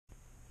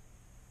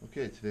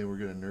Okay, today we're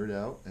going to nerd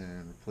out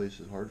and replace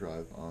his hard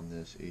drive on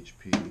this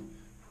HP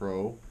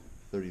Pro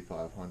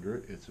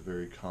 3500. It's a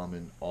very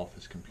common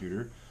office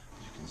computer.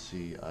 As you can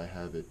see, I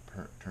have it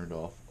turned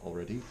off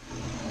already,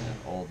 and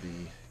all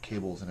the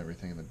cables and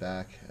everything in the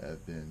back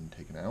have been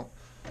taken out.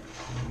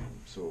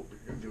 So what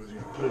we're going to do is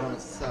we're going to put it on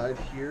its side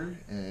here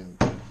and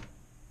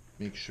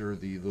make sure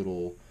the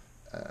little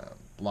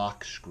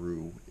lock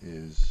screw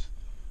is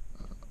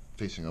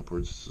facing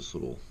upwards. It's this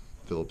little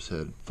Phillips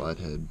head,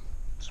 flathead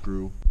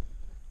screw.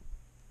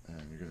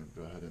 And you're going to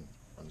go ahead and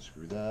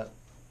unscrew that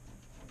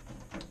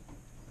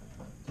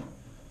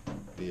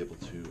and be able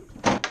to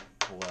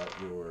pull out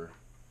your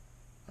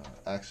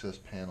access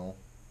panel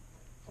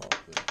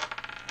off it.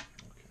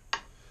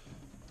 Okay.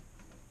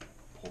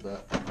 Pull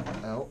that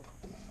out,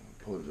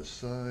 pull it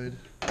aside,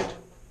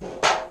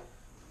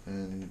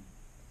 and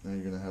now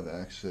you're going to have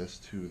access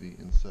to the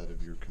inside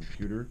of your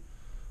computer.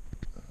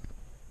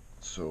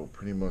 So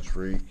pretty much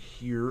right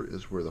here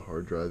is where the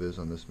hard drive is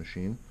on this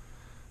machine.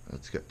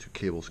 It's got two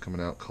cables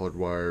coming out. Colored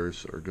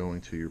wires are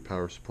going to your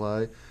power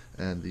supply,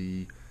 and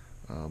the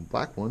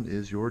black one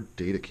is your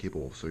data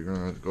cable. So you're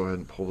going to go ahead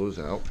and pull those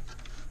out.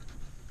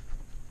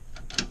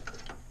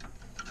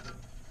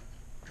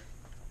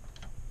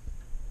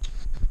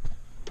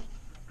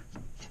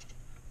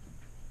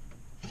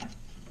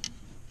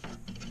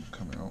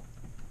 Come out.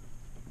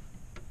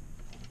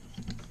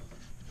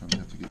 You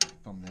have to get your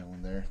thumbnail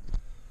in there.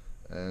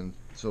 And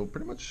so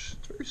pretty much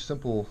it's very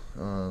simple,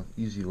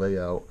 easy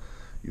layout.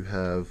 You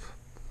have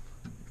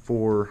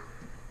four,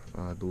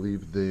 I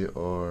believe they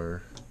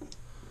are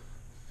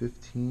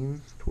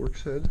 15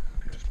 Torx head.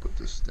 Just put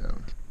this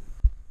down.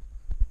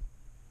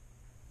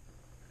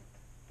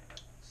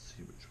 Let's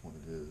see which one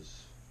it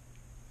is.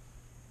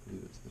 I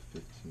believe it's the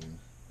 15.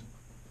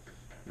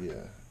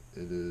 Yeah,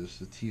 it is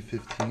the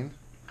T15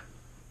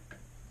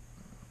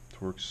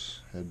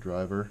 Torx head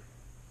driver.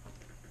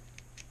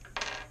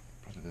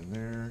 Put it in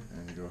there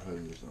and you go ahead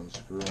and just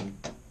unscrew them.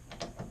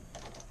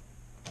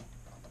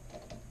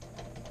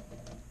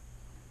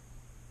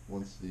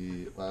 Once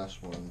the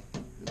last one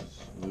is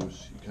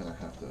loose, you kind of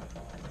have to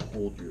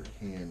hold your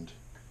hand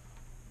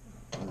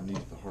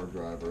underneath the hard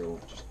drive or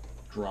it'll just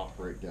drop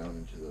right down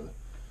into the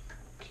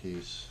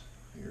case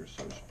here.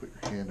 So just put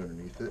your hand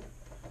underneath it,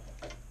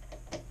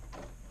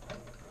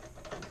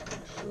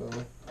 like so.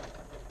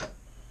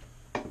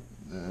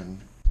 Then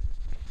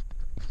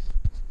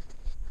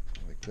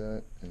like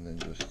that, and then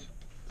just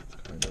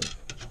kind of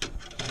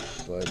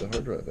slide the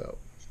hard drive out.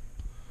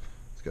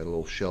 It's got a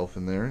little shelf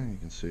in there, you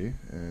can see,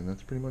 and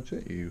that's pretty much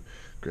it. You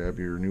grab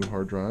your new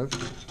hard drive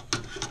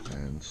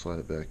and slide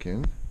it back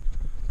in,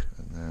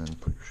 and then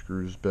put your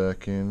screws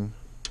back in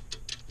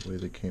the way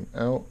they came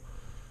out,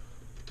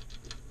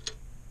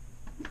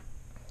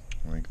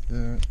 like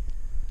that.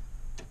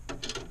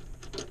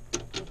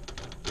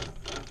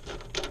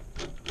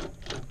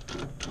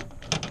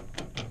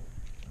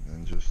 And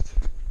then just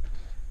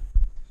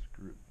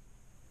screw it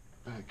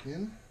back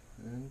in,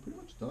 and pretty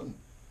much done.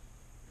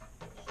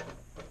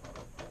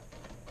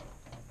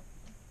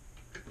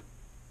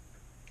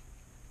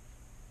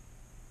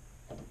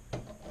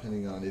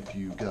 Depending on if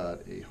you got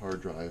a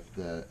hard drive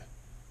that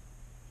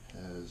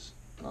has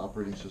an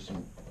operating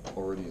system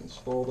already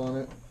installed on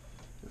it.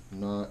 If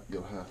not,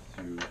 you'll have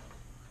to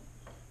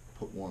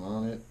put one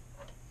on it.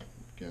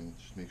 Again,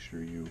 just make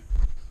sure you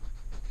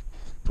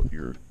put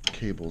your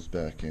cables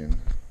back in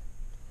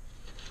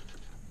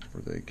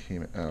where they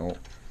came out,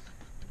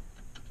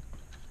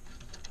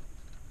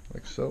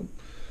 like so.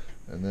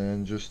 And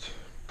then just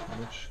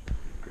pretty much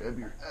grab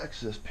your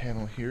access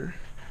panel here,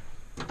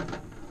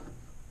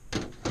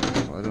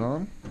 slide it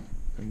on,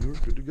 and you're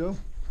good to go.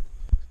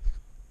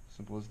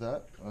 Simple as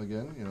that.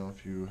 Again, you know,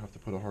 if you have to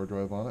put a hard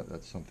drive on it,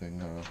 that's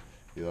something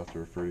you'll have to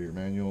refer to your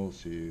manual,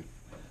 see if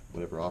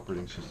whatever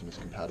operating system is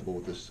compatible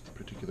with this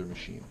particular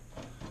machine.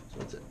 So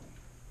that's it.